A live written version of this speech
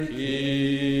Let's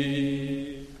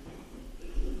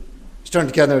turn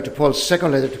together now to Paul's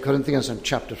second letter to Corinthians in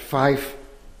chapter 5,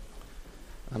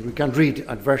 and we can read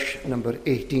at verse number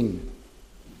 18.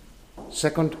 2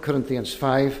 Corinthians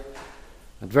 5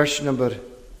 at verse number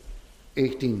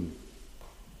 18.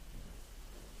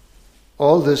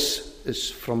 All this is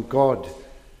from God,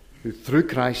 who through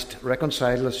Christ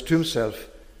reconciled us to himself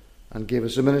and gave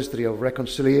us a ministry of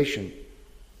reconciliation.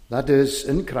 That is,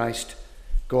 in Christ,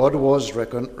 God was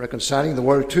reconciling the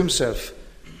world to himself,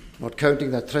 not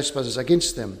counting their trespasses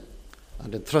against them,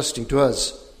 and entrusting to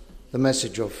us the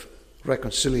message of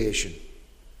reconciliation.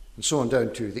 And so on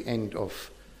down to the end of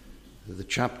the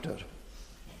chapter.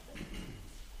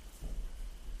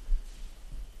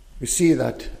 We see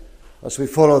that as we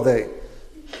follow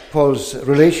Paul's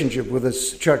relationship with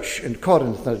his church in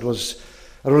Corinth, that it was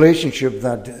a relationship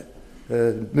that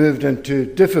moved into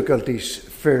difficulties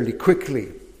fairly quickly.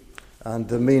 And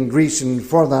the main reason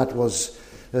for that was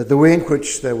the way in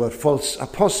which there were false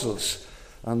apostles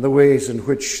and the ways in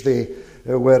which they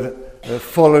were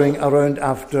following around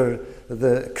after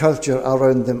the culture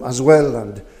around them as well.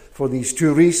 And for these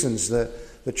two reasons, the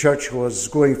church was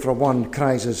going from one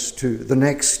crisis to the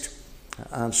next.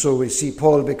 And so we see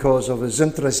Paul, because of his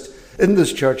interest in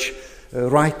this church,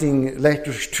 writing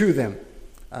letters to them.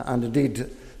 And indeed,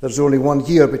 there's only 1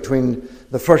 year between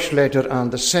the first letter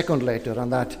and the second letter,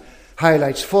 and that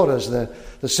highlights for us the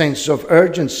sense of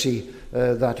urgency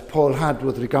that Paul had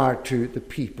with regard to the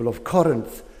people of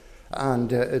Corinth.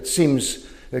 And it seems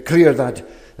clear that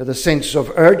the sense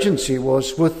of urgency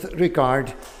was with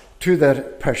regard to their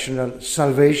personal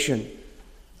salvation.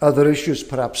 Other issues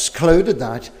perhaps clouded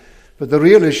that, but the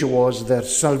real issue was their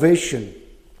salvation.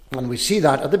 And we see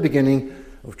that at the beginning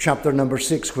of chapter number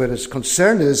 6, where his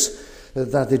concern is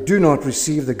that they do not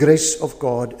receive the grace of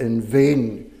God in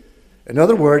vain. In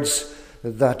other words,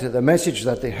 that the message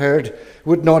that they heard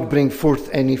would not bring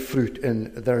forth any fruit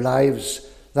in their lives.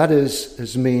 That is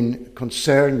his main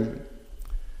concern.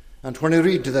 And when we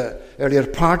read the earlier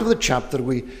part of the chapter,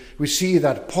 we see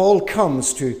that Paul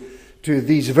comes to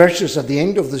these verses at the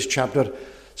end of this chapter,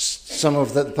 some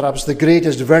of perhaps the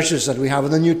greatest verses that we have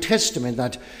in the New Testament,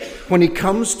 that when he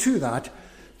comes to that,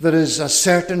 there is a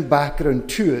certain background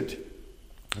to it.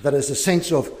 There is a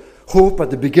sense of hope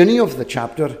at the beginning of the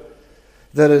chapter.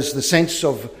 There is the sense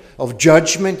of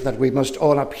judgment, that we must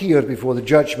all appear before the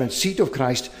judgment seat of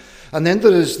Christ. And then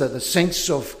there is the sense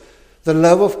of the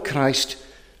love of Christ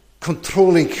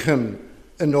controlling him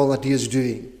in all that he is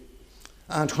doing.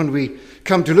 And when we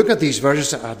come to look at these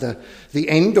verses at the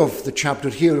end of the chapter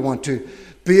here, we want to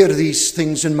bear these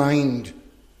things in mind.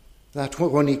 That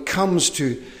when he comes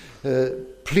to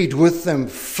plead with them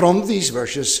from these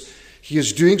verses, he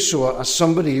is doing so as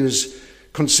somebody who is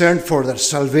concerned for their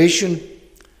salvation,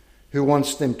 who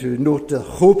wants them to note the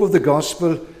hope of the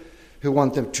gospel, who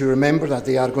want them to remember that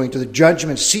they are going to the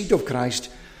judgment seat of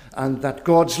Christ, and that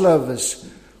God's love is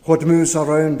what moves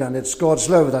around, and it's God's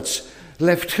love that's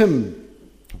left him,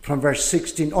 from verse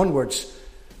 16 onwards,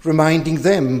 reminding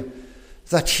them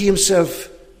that he himself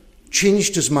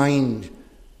changed his mind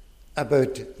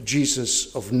about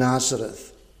Jesus of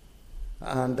Nazareth.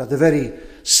 And at the very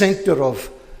center of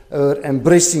our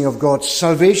embracing of God's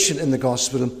salvation in the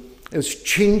gospel is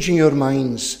changing your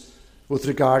minds with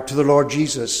regard to the Lord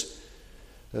Jesus.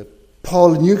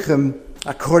 Paul knew him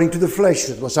according to the flesh.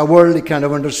 It was a worldly kind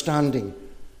of understanding.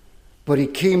 But he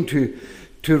came to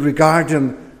regard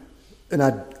him in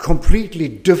a completely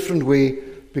different way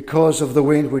because of the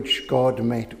way in which God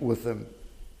met with him.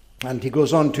 And he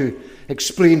goes on to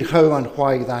explain how and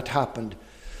why that happened.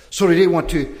 So today I want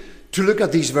to look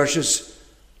at these verses,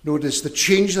 notice the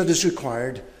change that is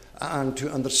required, and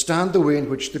to understand the way in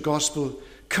which the gospel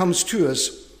comes to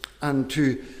us, and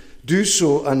to do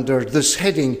so under this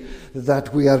heading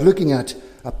that we are looking at,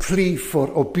 a plea for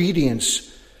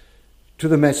obedience to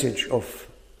the message of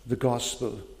the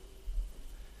gospel.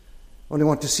 I only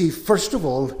want to see, first of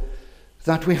all,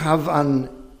 that we have an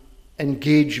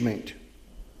engagement.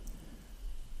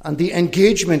 And the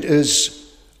engagement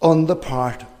is on the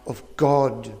part of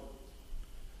God.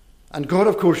 And God,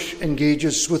 of course,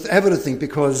 engages with everything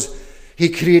because he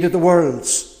created the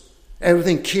worlds.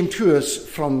 Everything came to us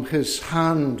from his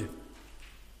hand.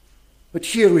 But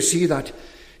here we see that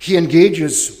he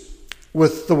engages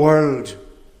with the world,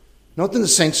 not in the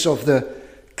sense of the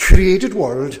created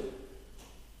world,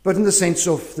 but in the sense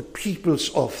of the peoples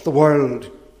of the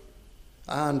world.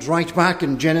 And right back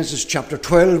in Genesis chapter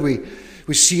 12,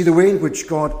 we see the way in which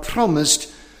God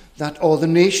promised that all the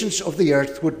nations of the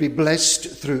earth would be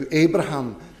blessed through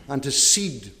Abraham and his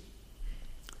seed.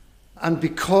 And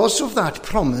because of that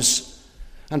promise,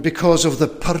 And because of the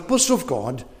purpose of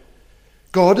God,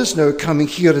 God is now coming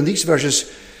here in these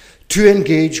verses to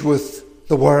engage with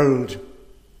the world.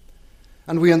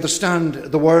 And we understand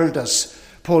the world, as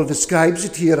Paul describes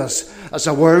it here, as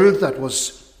a world that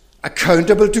was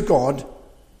accountable to God,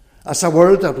 as a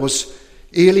world that was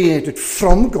alienated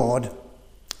from God,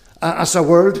 as a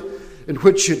world in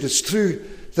which it is true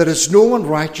there is no one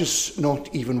righteous,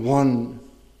 not even one.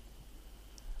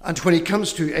 And when he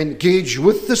comes to engage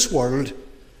with this world,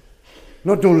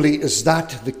 not only is that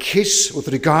the case with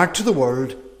regard to the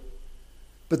world,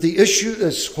 but the issue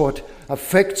is what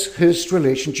affects his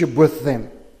relationship with them.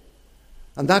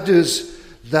 And that is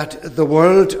that the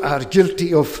world are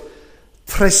guilty of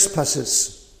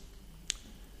trespasses.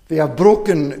 They have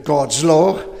broken God's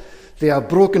law. They have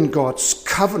broken God's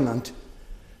covenant.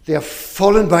 They have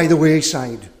fallen by the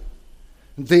wayside.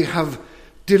 They have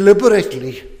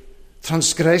deliberately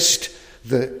transgressed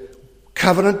the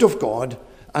covenant of God,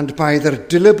 and by their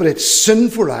deliberate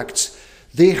sinful acts,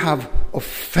 they have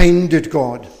offended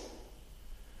God.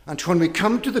 And when we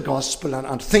come to the gospel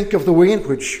and think of the way in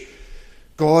which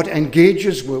God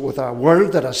engages with a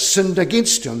world that has sinned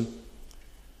against him,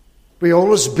 we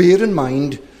always bear in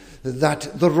mind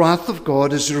that the wrath of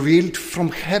God is revealed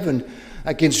from heaven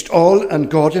against all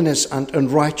ungodliness and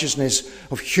unrighteousness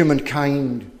of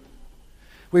humankind.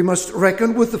 We must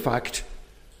reckon with the fact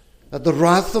that the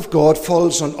wrath of God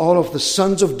falls on all of the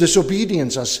sons of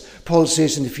disobedience, as Paul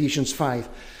says in Ephesians 5.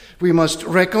 We must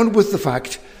reckon with the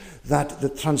fact that the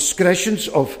transgressions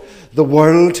of the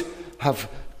world have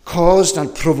caused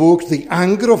and provoked the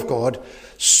anger of God,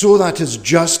 so that his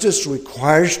justice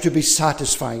requires to be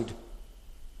satisfied.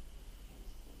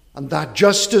 And that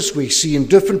justice we see in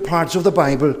different parts of the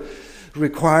Bible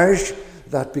requires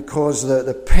that, because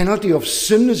the penalty of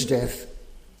sin is death,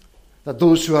 that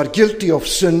those who are guilty of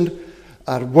sin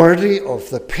are worthy of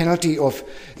the penalty of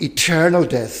eternal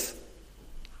death.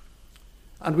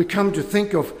 And we come to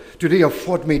think of today of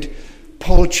what made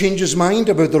Paul change his mind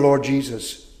about the Lord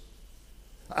Jesus.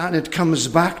 And it comes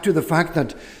back to the fact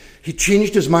that he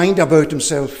changed his mind about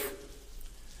himself,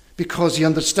 because he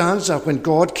understands that when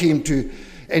God came to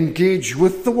engage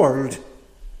with the world,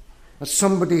 as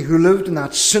somebody who lived in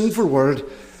that sinful world,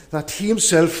 that he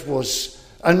himself was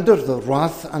under the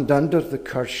wrath and under the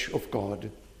curse of God.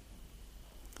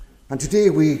 And today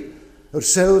we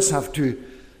ourselves have to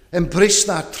embrace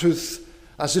that truth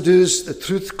as it is the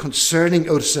truth concerning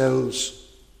ourselves.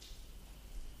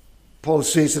 Paul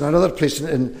says in another place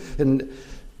in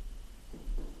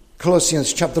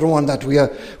Colossians chapter 1 that we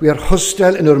are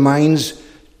hostile in our minds,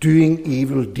 doing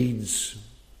evil deeds.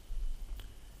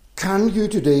 Can you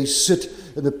today sit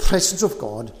in the presence of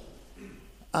God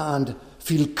and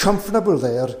feel comfortable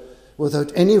there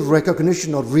without any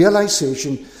recognition or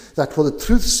realization that what the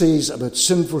truth says about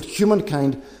sinful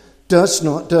humankind does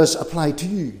apply to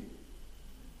you?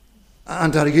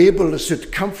 And are you able to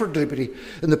sit comfortably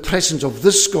in the presence of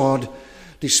this God,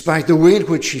 despite the way in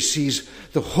which he sees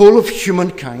the whole of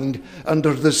humankind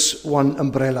under this one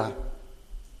umbrella?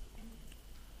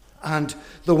 And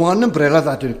the one umbrella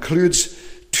that includes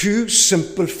two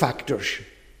simple factors.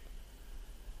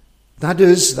 That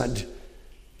is, that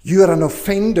you are an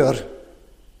offender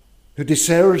who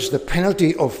deserves the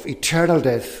penalty of eternal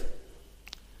death,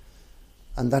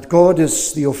 and that God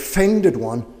is the offended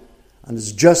one, and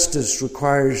his justice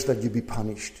requires that you be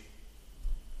punished.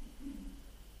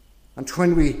 And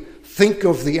when we think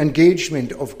of the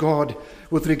engagement of God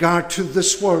with regard to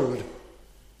this world,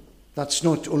 that's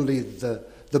not only the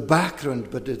background,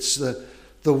 but it's the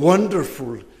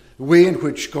wonderful way in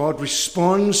which God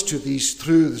responds to these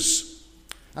truths,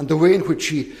 and the way in which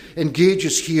he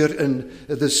engages here in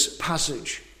this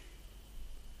passage.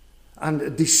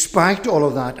 And despite all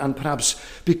of that, and perhaps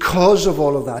because of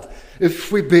all of that,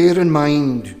 if we bear in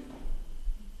mind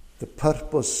the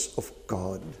purpose of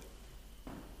God.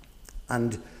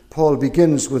 And Paul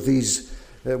begins with these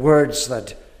words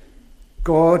that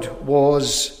God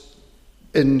was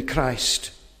in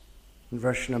Christ. In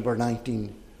verse number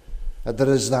 19, there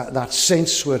is that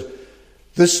sense where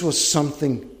this was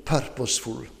something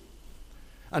purposeful.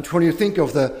 And when you think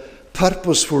of the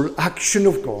purposeful action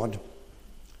of God,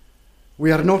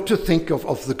 we are not to think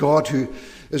of the God who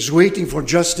is waiting for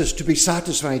justice to be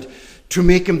satisfied to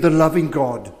make him the loving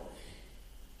God.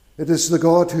 It is the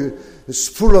God who is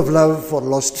full of love for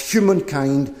lost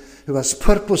humankind, who has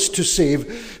purpose to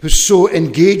save, who so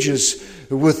engages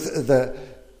with the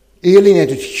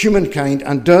alienated humankind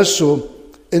and does so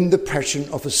in the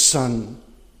person of his Son.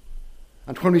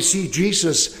 And when we see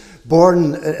Jesus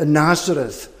born in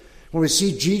Nazareth, when we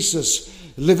see Jesus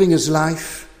living his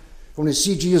life, when we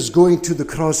see Jesus going to the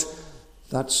cross,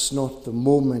 That's not the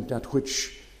moment at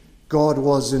which God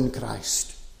was in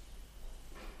Christ.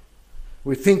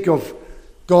 We think of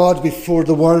God before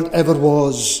the world ever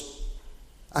was,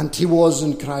 and he was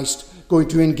in Christ going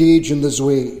to engage in this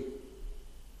way.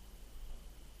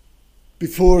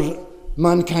 Before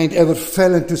mankind ever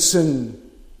fell into sin,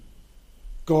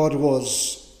 God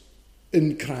was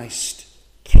in Christ,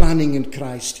 planning in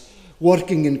Christ,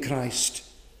 working in Christ,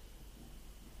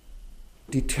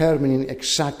 determining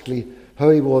exactly how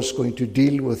he was going to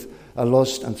deal with a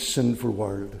lost and sinful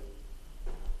world.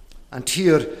 And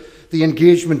here the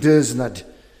engagement is that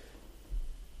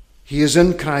he is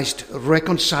in Christ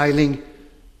reconciling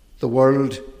the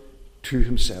world to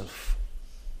himself.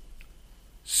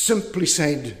 Simply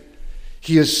said,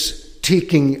 he is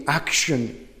taking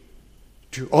action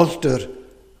to alter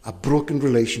a broken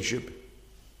relationship.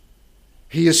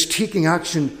 He is taking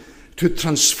action to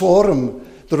transform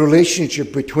the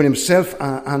relationship between himself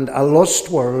and a lost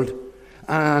world,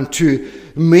 and to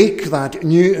make that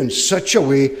new in such a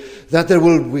way that there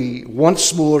will be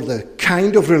once more the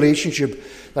kind of relationship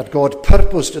that God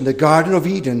purposed in the Garden of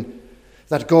Eden,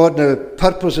 that God now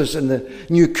purposes in the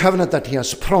new covenant that he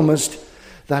has promised,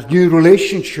 that new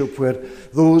relationship where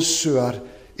those who are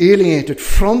alienated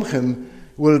from him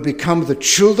will become the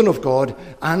children of God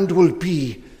and will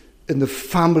be in the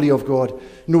family of God,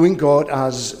 knowing God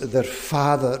as their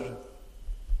Father.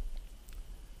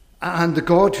 And the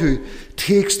God who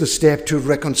takes the step to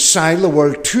reconcile the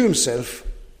world to himself,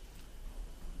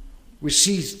 we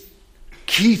see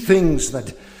key things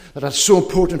that are so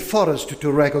important for us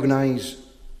to recognize.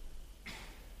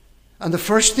 And the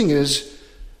first thing is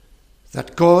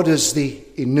that God is the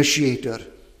initiator.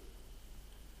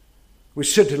 We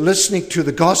sit listening to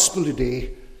the gospel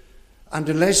today, and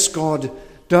unless God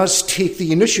does take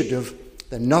the initiative,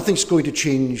 then nothing's going to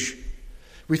change.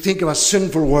 We think of a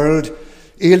sinful world,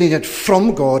 alienated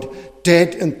from God,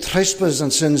 dead in trespasses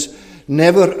and sins.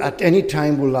 Never at any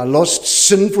time will a lost,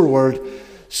 sinful world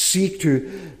seek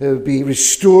to be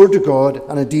restored to God,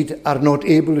 and indeed are not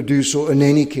able to do so in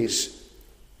any case.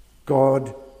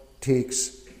 God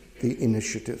takes the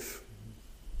initiative.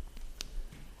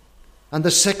 And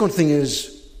the second thing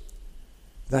is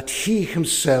that he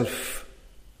himself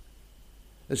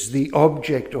is the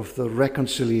object of the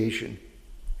reconciliation.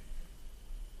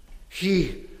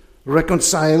 He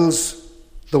reconciles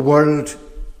the world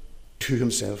to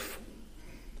himself.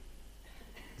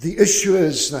 The issue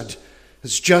is that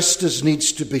his justice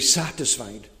needs to be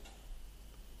satisfied.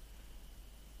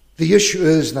 The issue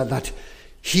is that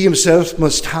he himself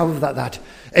must have that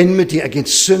enmity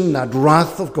against sin, that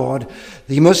wrath of God.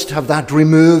 He must have that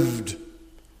removed,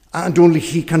 and only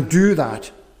he can do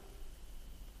that.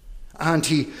 And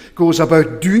he goes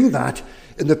about doing that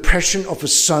in the person of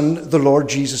his Son, the Lord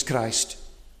Jesus Christ.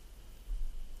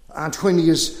 And when he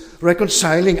is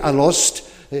reconciling a lost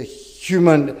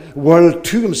human world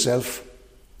to himself,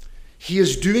 he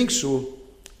is doing so,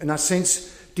 in a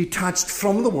sense, detached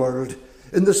from the world,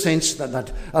 in the sense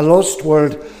that a lost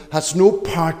world has no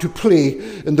part to play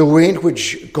in the way in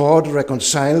which God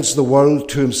reconciles the world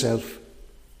to himself.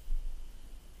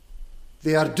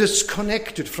 They are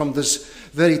disconnected from this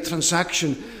very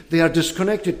transaction. They are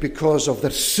disconnected because of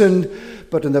their sin,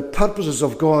 but in the purposes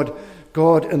of God,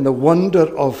 in the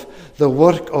wonder of the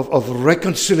work of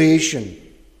reconciliation,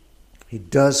 he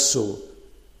does so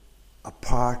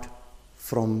apart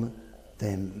from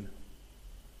them.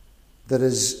 There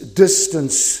is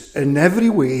distance in every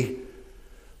way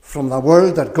from the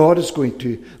world that God is going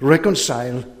to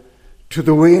reconcile to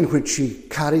the way in which he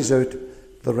carries out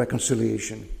the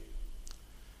reconciliation.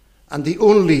 And the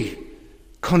only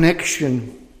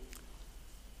connection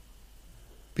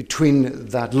between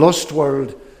that lost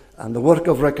world and the work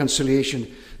of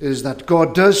reconciliation is that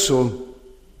God does so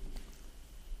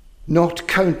not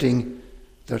counting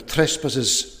their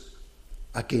trespasses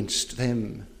against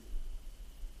them.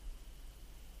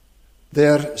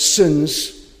 Their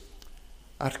sins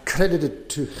are credited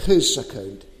to his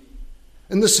account,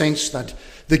 in the sense that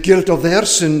the guilt of their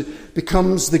sin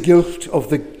becomes the guilt of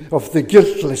the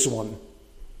guiltless one.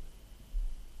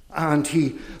 And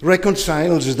he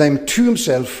reconciles them to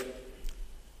himself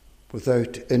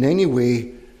without in any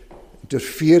way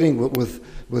interfering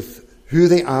with who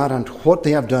they are and what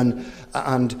they have done,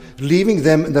 and leaving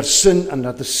them in their sin, and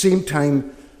at the same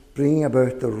time bringing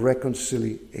about the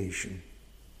reconciliation,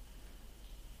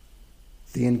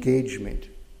 the engagement.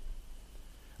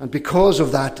 And because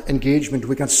of that engagement,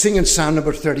 we can sing in Psalm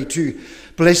number 32,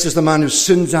 "Blessed is the man whose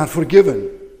sins are forgiven."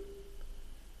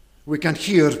 We can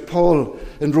hear Paul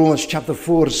in Romans chapter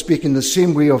 4 speaking the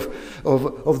same way of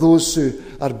those who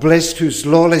are blessed whose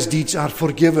lawless deeds are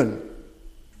forgiven.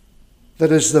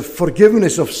 There is the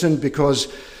forgiveness of sin,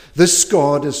 because this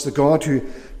God is the God who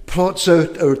plots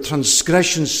out our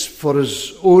transgressions for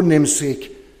his own name's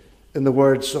sake, in the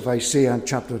words of Isaiah in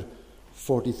chapter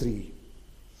 43.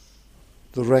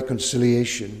 The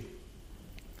reconciliation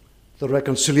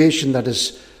that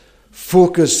is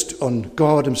focused on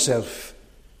God himself.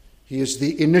 He is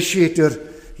the initiator,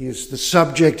 he is the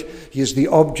subject, he is the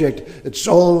object. It's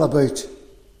all about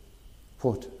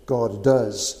what God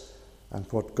does and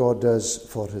what God does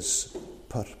for his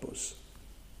purpose.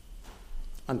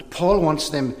 And Paul wants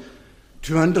them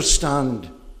to understand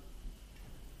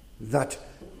that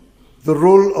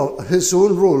his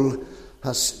own role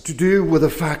has to do with the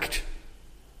fact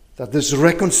that this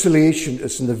reconciliation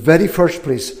is in the very first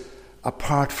place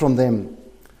apart from them,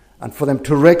 and for them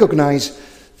to recognize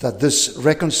that this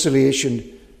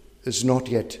reconciliation is not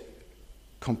yet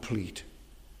complete.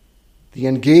 The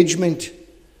engagement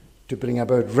to bring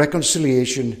about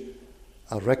reconciliation,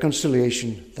 a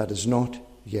reconciliation that is not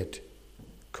yet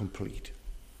complete.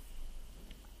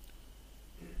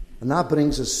 And that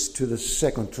brings us to the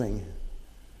second thing,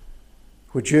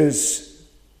 which is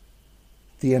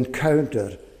the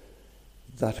encounter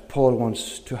that Paul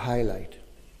wants to highlight.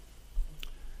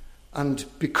 And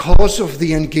because of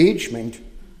the engagement,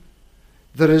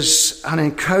 there is an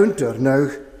encounter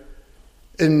now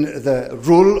in the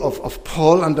role of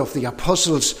Paul and of the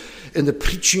apostles in the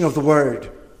preaching of the word.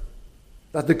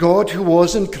 That the God who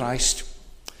was in Christ,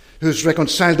 who has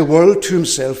reconciled the world to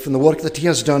himself in the work that he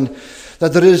has done,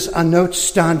 that there is an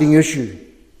outstanding issue.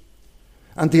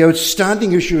 And the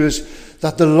outstanding issue is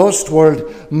that the lost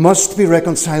world must be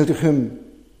reconciled to him.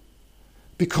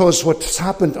 Because what's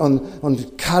happened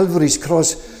on Calvary's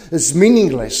cross is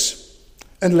meaningless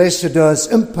unless it does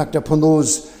impact upon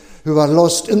those who are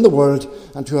lost in the world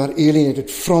and who are alienated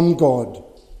from God.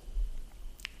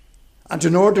 And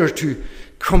in order to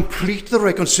complete the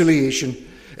reconciliation,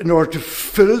 in order to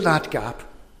fill that gap,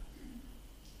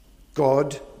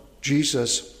 God,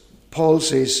 Jesus, Paul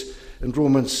says in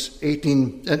Romans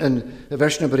 18, in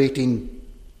verse number 18,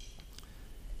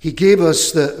 he gave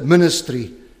us the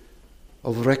ministry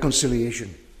of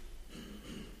reconciliation.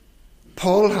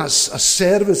 Paul has a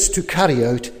service to carry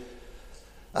out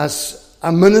as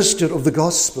a minister of the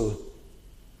gospel,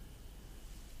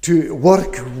 to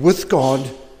work with God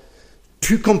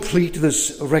to complete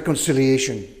this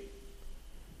reconciliation,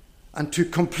 and to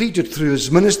complete it through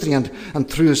his ministry and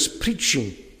through his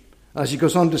preaching, as he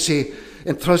goes on to say,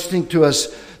 entrusting to us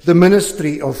the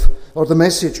ministry of, or the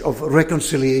message of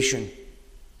reconciliation.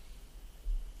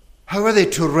 How are they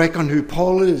to reckon who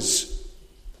Paul is?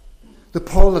 The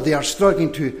Paul that they are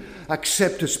struggling to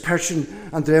accept his person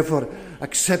and therefore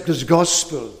accept his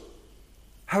gospel.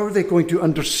 How are they going to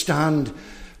understand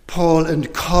Paul in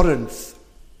Corinth?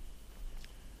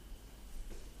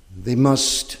 They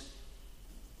must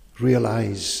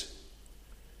realize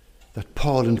that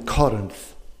Paul in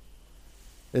Corinth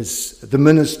is the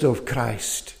minister of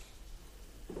Christ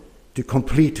to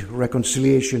complete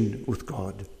reconciliation with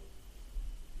God.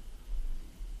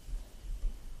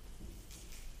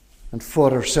 And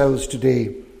for ourselves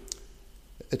today,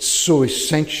 it's so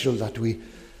essential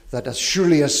that as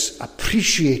surely as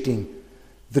appreciating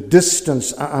the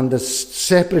distance and the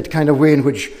separate kind of way in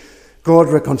which God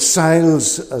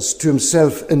reconciles us to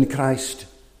himself in Christ,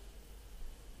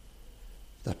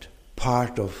 that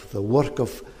part of the work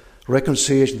of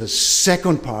reconciliation, the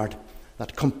second part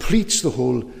that completes the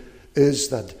whole, is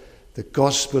that the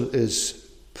gospel is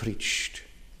preached.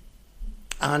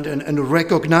 And in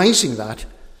recognizing that,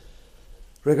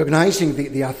 recognizing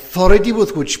the authority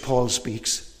with which Paul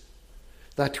speaks,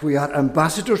 that we are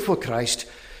ambassadors for Christ,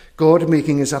 God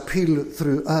making his appeal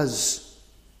through us.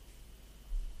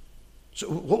 So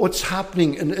what's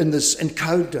happening in this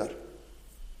encounter?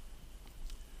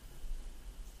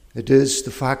 It is the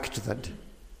fact that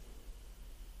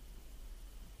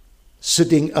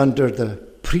sitting under the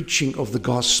preaching of the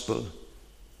gospel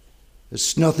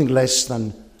is nothing less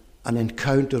than an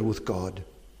encounter with God.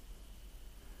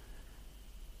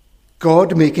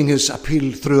 God making his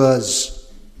appeal through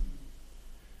us.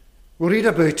 We read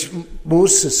about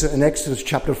Moses in Exodus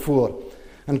chapter 4,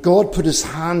 and God put his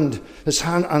hands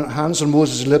on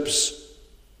Moses' lips,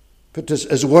 put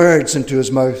his words into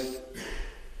his mouth.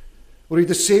 We read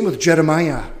the same with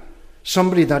Jeremiah,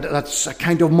 somebody that's a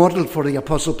kind of model for the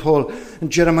Apostle Paul.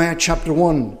 In Jeremiah chapter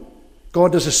 1,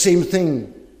 God does the same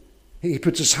thing. He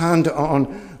puts his hand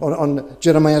on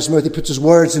Jeremiah's mouth, he puts his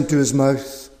words into his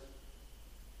mouth.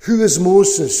 Who is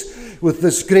Moses with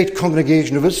this great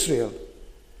congregation of Israel?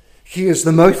 He is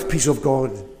the mouthpiece of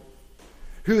God.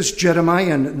 Who is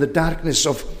Jeremiah in the darkness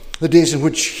of the days in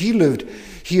which he lived?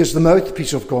 He is the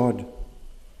mouthpiece of God.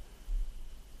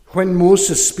 When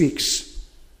Moses speaks,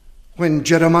 when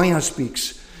Jeremiah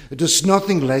speaks, it is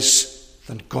nothing less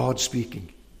than God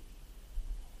speaking.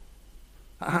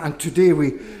 And today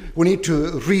we need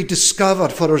to rediscover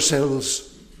for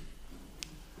ourselves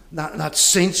that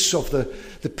sense of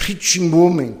the preaching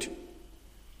moment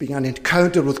being an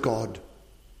encounter with God.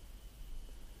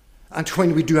 And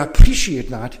when we do appreciate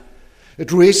that,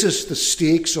 it raises the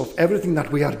stakes of everything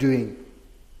that we are doing.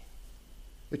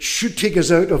 It should take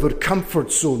us out of our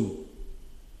comfort zone.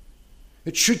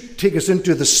 It should take us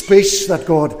into the space that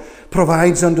God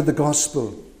provides under the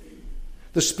gospel.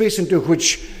 The space into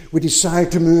which we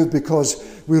decide to move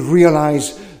because we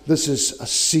realize this is a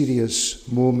serious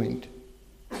moment.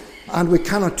 And we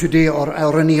cannot today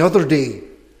or any other day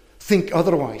think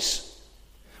otherwise.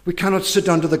 We cannot sit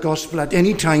under the gospel at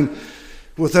any time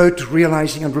without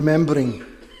realizing and remembering,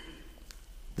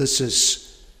 this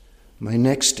is my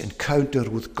next encounter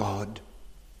with God.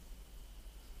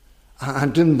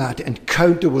 And in that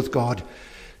encounter with God,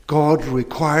 God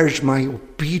requires my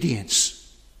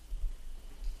obedience.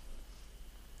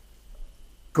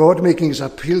 God making his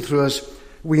appeal through us,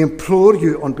 we implore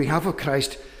you on behalf of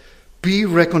Christ, be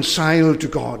reconciled to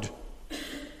God.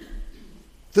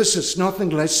 This is nothing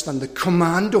less than the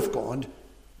command of God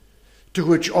to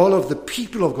which all of the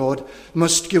people of God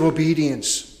must give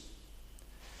obedience.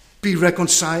 Be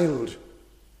reconciled.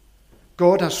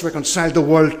 God has reconciled the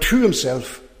world to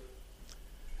himself.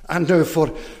 And now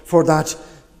for that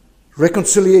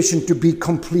reconciliation to be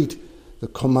complete, the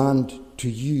command to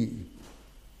you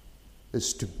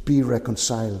is to be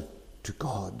reconciled to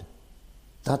God.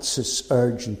 That's his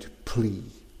urgent plea.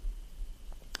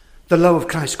 The love of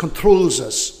Christ controls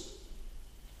us.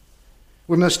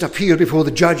 We must appear before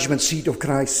the judgment seat of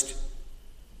Christ.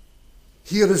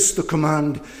 Here is the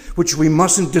command which we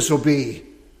mustn't disobey.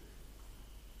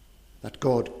 That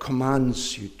God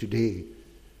commands you today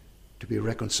to be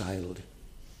reconciled.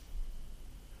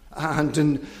 And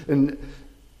in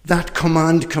that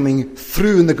command coming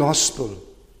through in the gospel,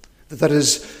 that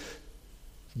is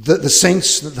the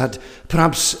sense that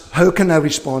perhaps, how can I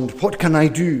respond? What can I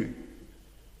do?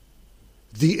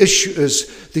 The issue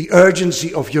is the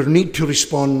urgency of your need to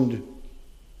respond.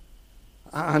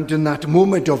 And in that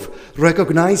moment of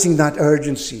recognizing that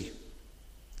urgency,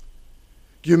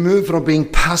 you move from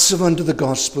being passive under the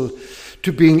gospel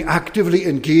to being actively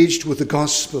engaged with the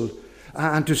gospel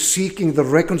and to seeking the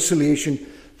reconciliation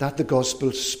that the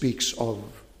gospel speaks of.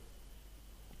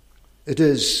 It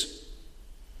is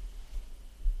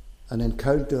an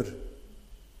encounter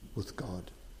with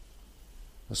God.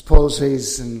 As Paul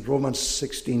says in Romans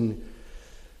 16,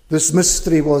 this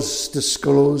mystery was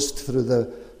disclosed through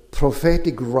the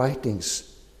prophetic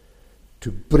writings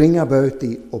to bring about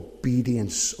the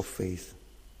obedience of faith.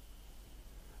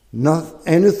 Not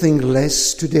anything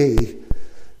less today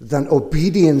than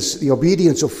obedience, the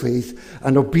obedience of faith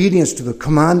and obedience to the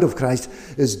command of Christ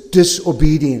is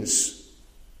disobedience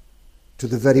to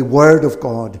the very word of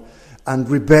God and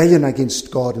rebellion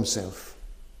against God himself.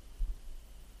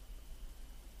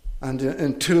 And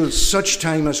until such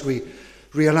time as we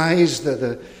realize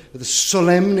the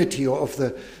solemnity of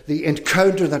the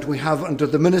encounter that we have under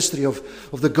the ministry of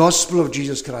the gospel of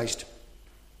Jesus Christ,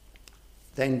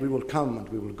 then we will come and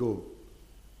we will go.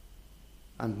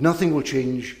 And nothing will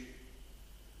change.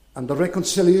 And the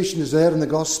reconciliation is there in the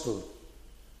gospel.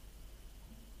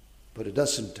 But it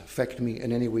doesn't affect me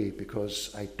in any way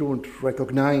because I don't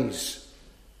recognize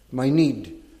my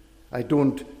need. I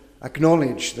don't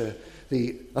acknowledge the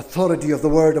authority of the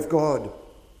Word of God.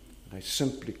 And I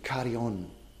simply carry on,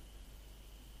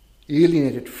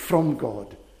 alienated from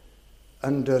God,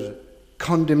 under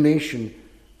condemnation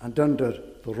and under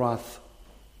the wrath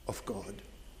of God.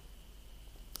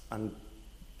 And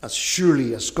as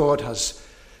surely as God has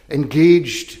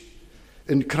engaged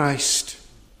in Christ,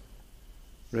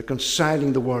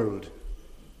 reconciling the world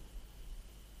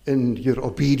in your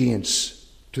obedience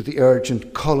to the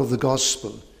urgent call of the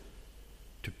gospel,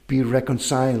 to be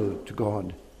reconciled to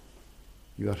God,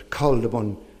 you are called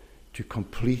upon to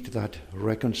complete that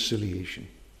reconciliation.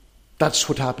 That's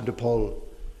what happened to Paul.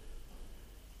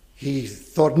 He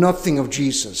thought nothing of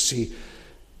Jesus. He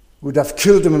would have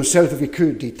killed him himself if he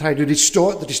could. He tried to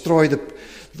destroy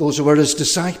those who were his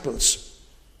disciples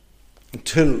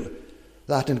until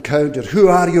that encounter. Who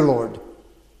are you, Lord?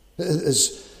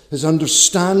 His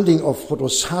understanding of what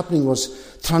was happening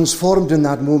was transformed in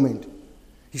that moment.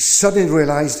 He suddenly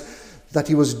realized that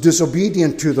he was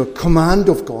disobedient to the command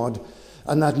of God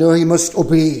and that now he must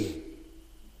obey.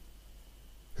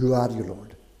 Who are you,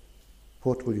 Lord?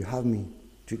 What will you have me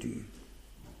to do?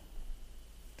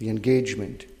 The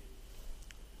engagement,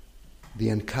 the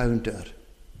encounter,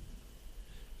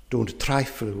 Don't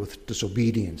trifle with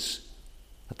disobedience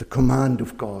at the command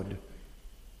of God,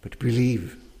 but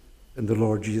believe in the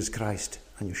Lord Jesus Christ,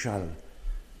 and you shall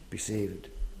be saved.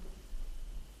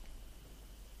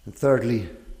 And thirdly,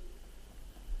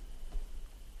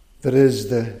 there is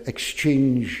the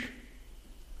exchange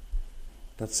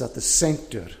that's at the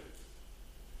center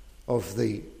of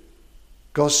the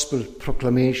gospel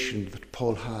proclamation that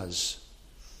Paul has.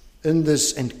 In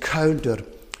this encounter,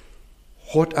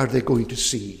 what are they going to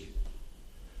see?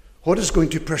 What is going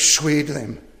to persuade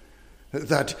them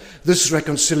that this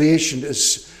reconciliation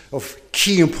is of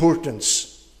key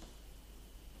importance?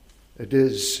 It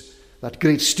is that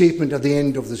great statement at the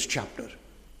end of this chapter.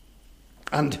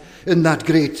 And in that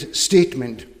great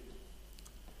statement,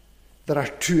 there are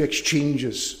two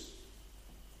exchanges.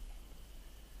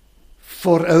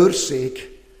 For our sake,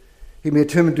 he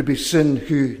made him to be sin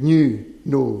who knew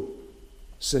no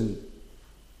sin.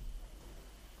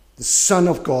 The Son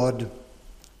of God,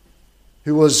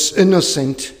 who was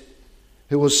innocent,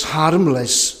 who was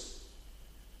harmless,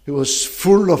 who was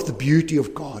full of the beauty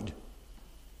of God.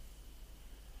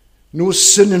 No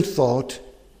sin in thought,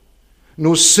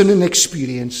 no sin in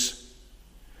experience,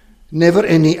 never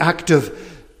any act of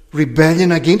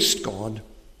rebellion against God.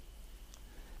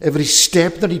 Every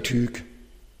step that he took,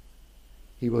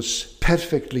 he was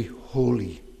perfectly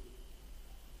holy.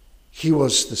 He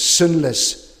was the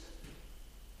sinless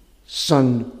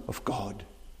Son of God.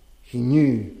 He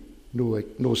knew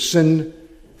no sin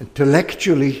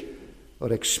intellectually or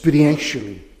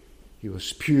experientially. He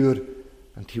was pure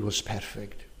and he was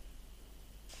perfect.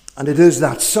 And it is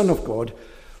that Son of God,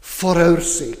 for our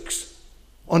sakes,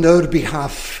 on our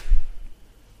behalf,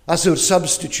 as our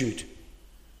substitute,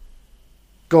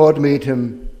 God made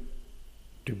him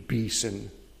to be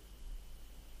sin.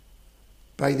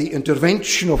 By the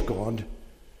intervention of God,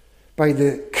 by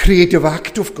the creative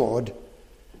act of God,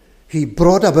 he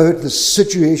brought about the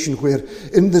situation where,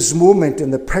 in this moment,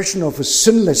 in the person of his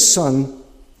sinless Son,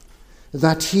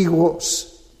 that he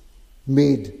was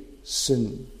made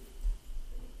sin.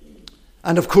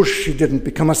 And of course she didn't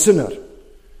become a sinner.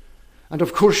 And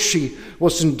of course she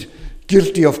wasn't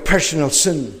guilty of personal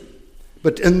sin.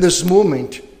 But in this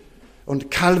moment, on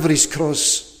Calvary's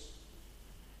cross,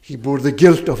 he bore the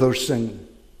guilt of our sin.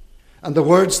 And the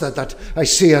words that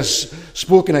Isaiah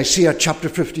spoke in Isaiah chapter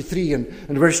 53 and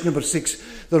verse number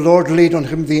 6, the Lord laid on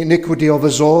him the iniquity of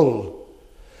us all.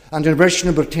 And in verse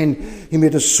number 10, he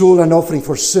made his soul an offering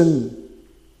for sin.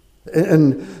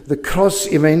 In the cross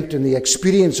event, in the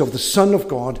experience of the Son of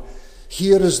God,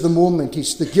 here is the moment.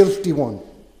 He's the guilty one.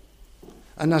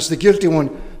 And as the guilty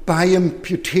one, by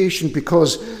imputation,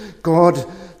 because God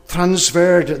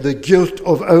transferred the guilt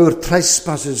of our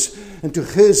trespasses into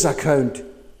his account.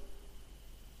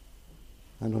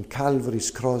 And on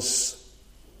Calvary's cross,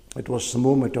 it was the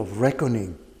moment of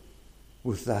reckoning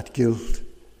with that guilt.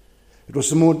 It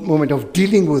was the moment of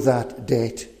dealing with that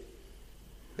debt.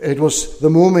 It was the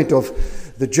moment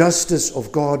of the justice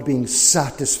of God being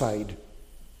satisfied.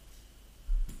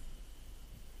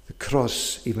 The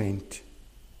cross event.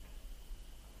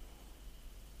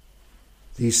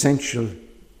 The essential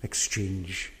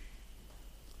exchange.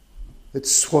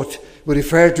 It's what we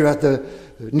referred to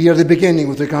near the beginning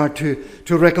with regard to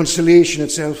reconciliation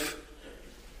itself.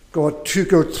 God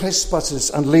took our trespasses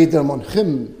and laid them on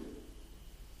him.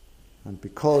 And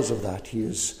because of that, he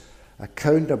is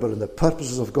accountable in the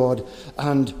purposes of God.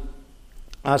 And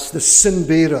as the sin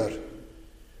bearer,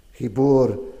 he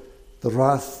bore the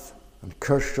wrath and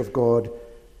curse of God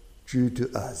due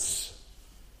to us.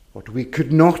 What we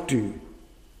could not do,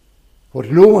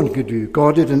 what no one could do,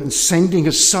 God did in sending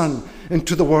his Son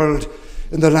into the world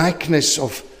in the likeness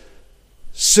of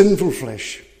sinful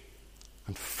flesh.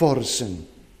 And for his sin,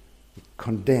 he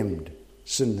condemned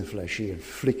sin in the flesh. He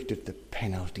inflicted the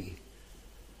penalty.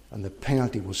 And the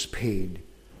penalty was paid.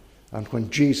 And when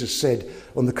Jesus said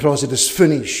on the cross, it is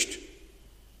finished,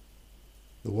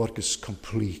 the work is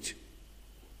complete.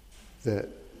 The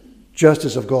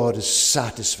justice of God is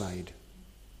satisfied.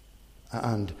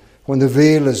 And when the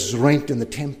veil is rent in the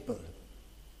temple,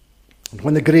 and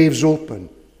when the graves open,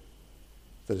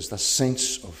 there is the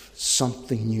sense of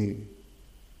something new.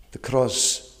 The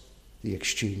cross, the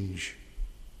exchange.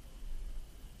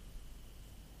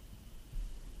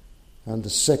 And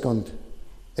the second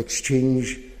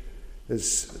exchange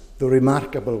is the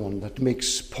remarkable one that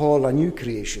makes Paul a new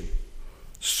creation,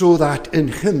 so that in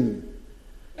him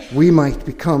we might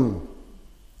become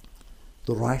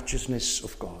the righteousness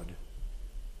of God.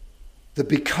 The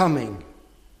becoming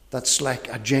that's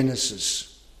like a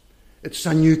Genesis. It's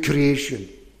a new creation.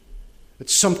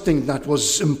 It's something that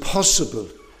was impossible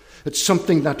It's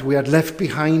something that we had left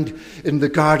behind in the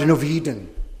Garden of Eden.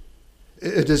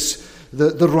 It is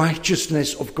the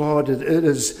righteousness of God. It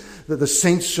is the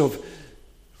sense of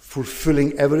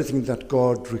fulfilling everything that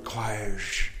God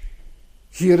requires.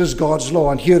 Here is God's law,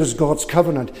 and here is God's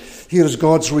covenant. Here is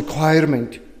God's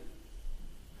requirement.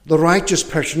 The righteous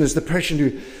person is the person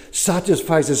who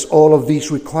satisfies all of these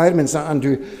requirements and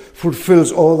who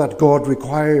fulfills all that God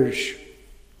requires.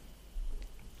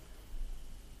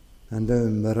 And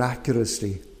then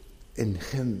miraculously, in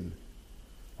him,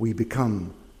 we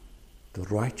become the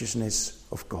righteousness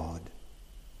of God.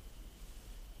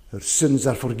 Our sins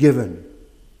are forgiven.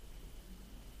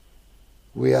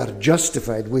 We are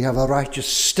justified. We have a righteous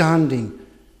standing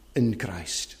in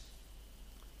Christ.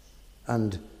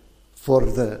 And for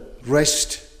the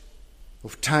rest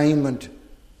of time and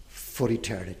for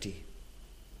eternity,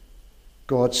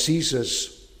 God sees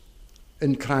us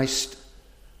in Christ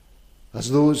as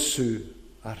those who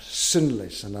are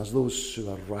sinless and as those who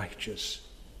are righteous.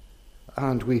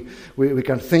 And we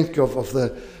can think of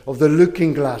the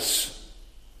looking glass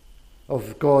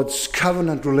of God's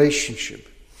covenant relationship,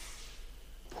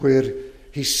 where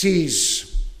he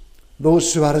sees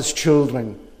those who are his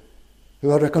children,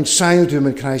 who are reconciled to him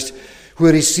in Christ,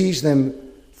 where he sees them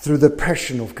through the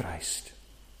passion of Christ.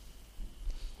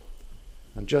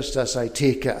 And just as I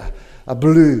take a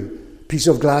blue piece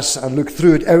of glass and look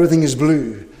through it, everything is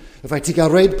blue. If I take a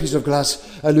red piece of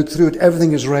glass, I look through it,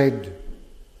 everything is red.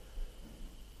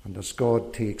 And as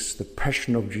God takes the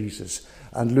passion of Jesus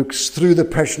and looks through the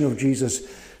passion of Jesus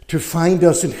to find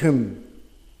us in him,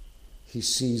 he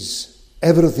sees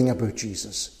everything about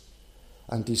Jesus.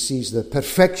 And he sees the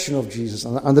perfection of Jesus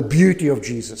and the beauty of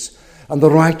Jesus and the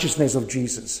righteousness of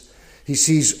Jesus. He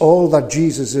sees all that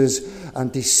Jesus is,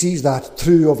 and he sees that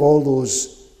through of all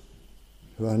those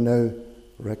who are now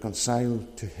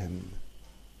reconciled to him.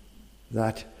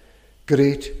 That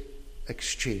great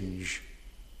exchange,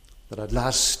 that at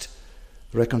last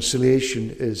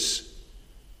reconciliation is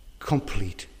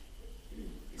complete.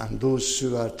 And those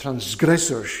who are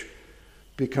transgressors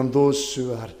become those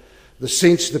who are the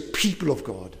saints, the people of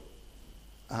God.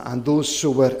 And those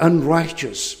who were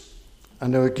unrighteous are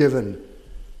now given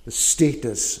the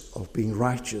status of being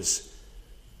righteous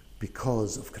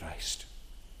because of Christ.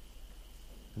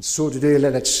 And so today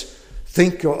let's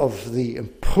think of the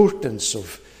importance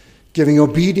of giving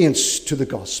obedience to the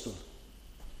gospel.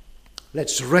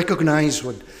 Let's recognize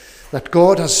that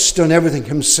God has done everything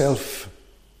himself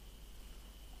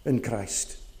in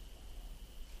Christ.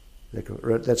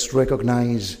 Let's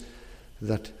recognize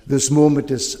that this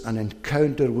moment is an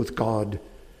encounter with God,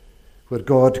 where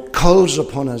God calls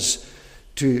upon us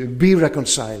to be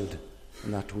reconciled,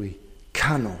 and that we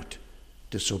cannot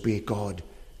disobey God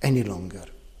any longer.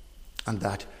 And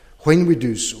that when we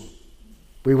do so,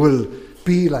 we will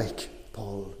be like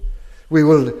Paul. We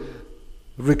will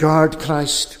regard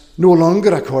Christ no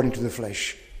longer according to the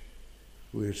flesh.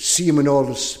 We will see him in all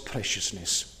his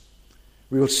preciousness.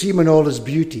 We will see him in all his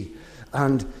beauty,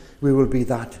 and we will be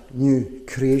that new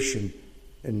creation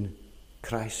in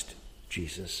Christ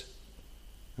Jesus.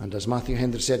 And as Matthew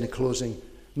Henry said in closing,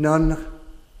 none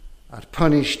are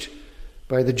punished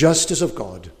by the justice of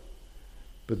God,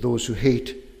 but those who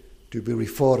hate to be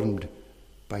reformed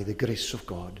by the grace of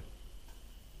God.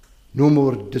 No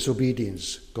more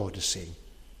disobedience, God is saying.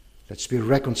 Let's be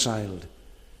reconciled.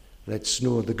 Let's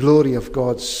know the glory of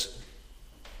God's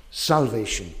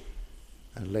salvation.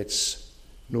 And let's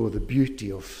know the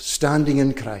beauty of standing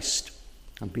in Christ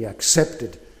and be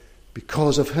accepted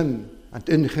because of him, and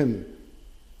in him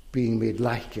being made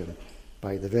like him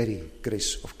by the very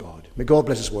grace of God. May God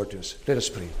bless his word to us. Let us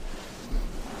pray.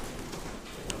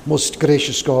 Most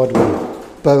gracious God,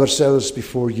 we bow ourselves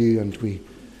before you, and we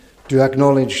do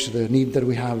acknowledge the need that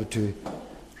we have to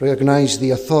recognize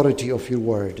the authority of your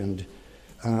word and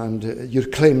your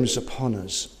claims upon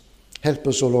us. Help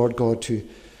us, O Lord God,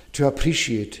 to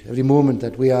appreciate every moment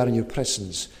that we are in your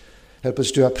presence. Help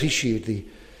us to appreciate the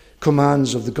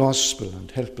commands of the gospel,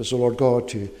 and help us, O Lord God,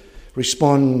 to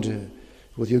respond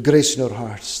with your grace in our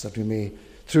hearts, that we may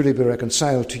truly be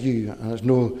reconciled to you and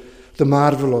know the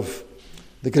marvel of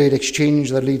the great exchange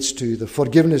that leads to the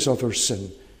forgiveness of our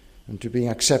sin and to being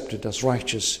accepted as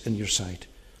righteous in your sight.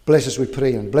 Bless us, we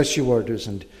pray, and bless your words,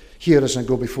 and hear us and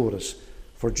go before us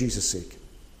for Jesus' sake.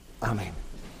 Amen.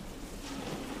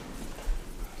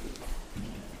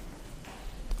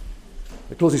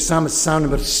 The closing psalm is Psalm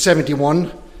number 71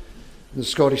 in the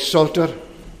Scottish Psalter,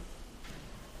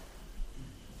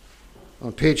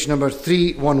 on page number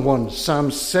 311.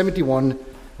 Psalm 71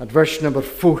 at verse number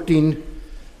 14,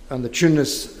 and the tune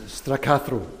is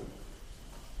Stracathro.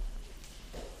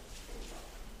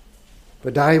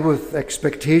 But I with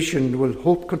expectation will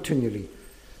hope continually,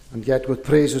 and yet with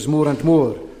praises more and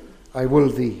more I will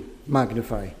thee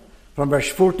magnify. From verse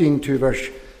 14 to verse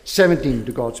 17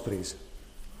 to God's praise.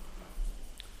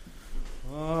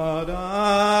 But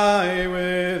I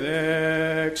with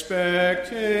expectation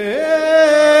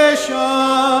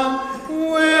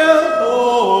will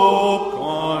hope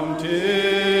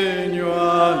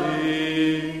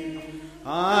continually,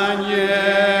 and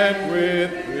yet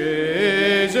with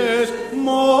praises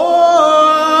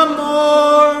more and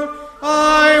more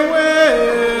I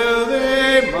will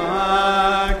thee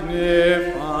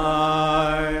magnify.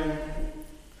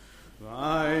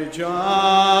 Thy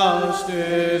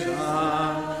justice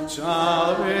and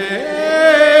salvation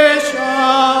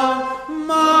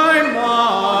my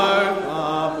mouth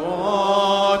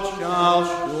abroad shall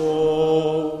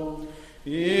show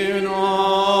in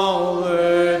all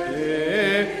the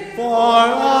day, for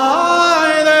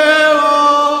I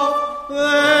thereof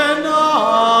the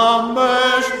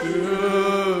numbers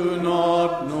do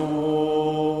not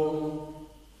know.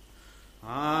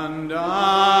 And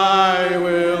I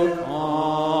will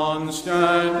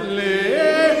constantly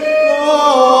go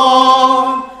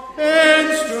on in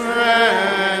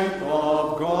strength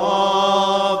of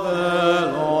God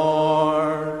the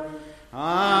Lord,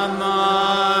 and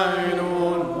thine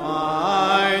own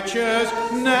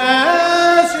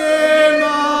righteousness in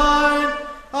mine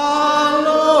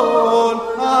alone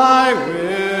I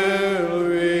will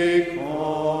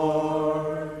record.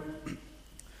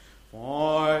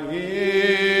 For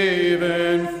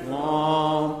even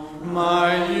from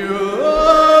my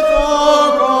youth, O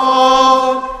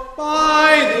God,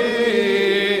 by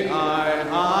thee I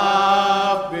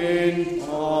have been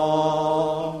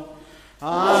taught,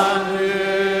 and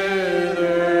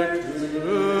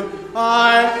hitherto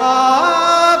I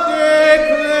have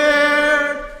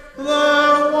declared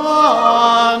the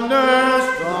wonders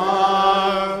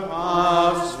thou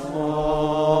hast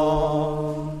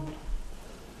wrought.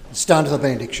 Stand to the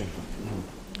benediction.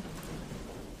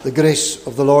 The grace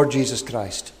of the Lord Jesus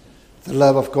Christ, the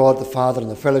love of God the Father, and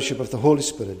the fellowship of the Holy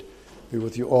Spirit be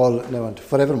with you all now and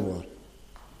forevermore.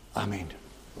 Amen.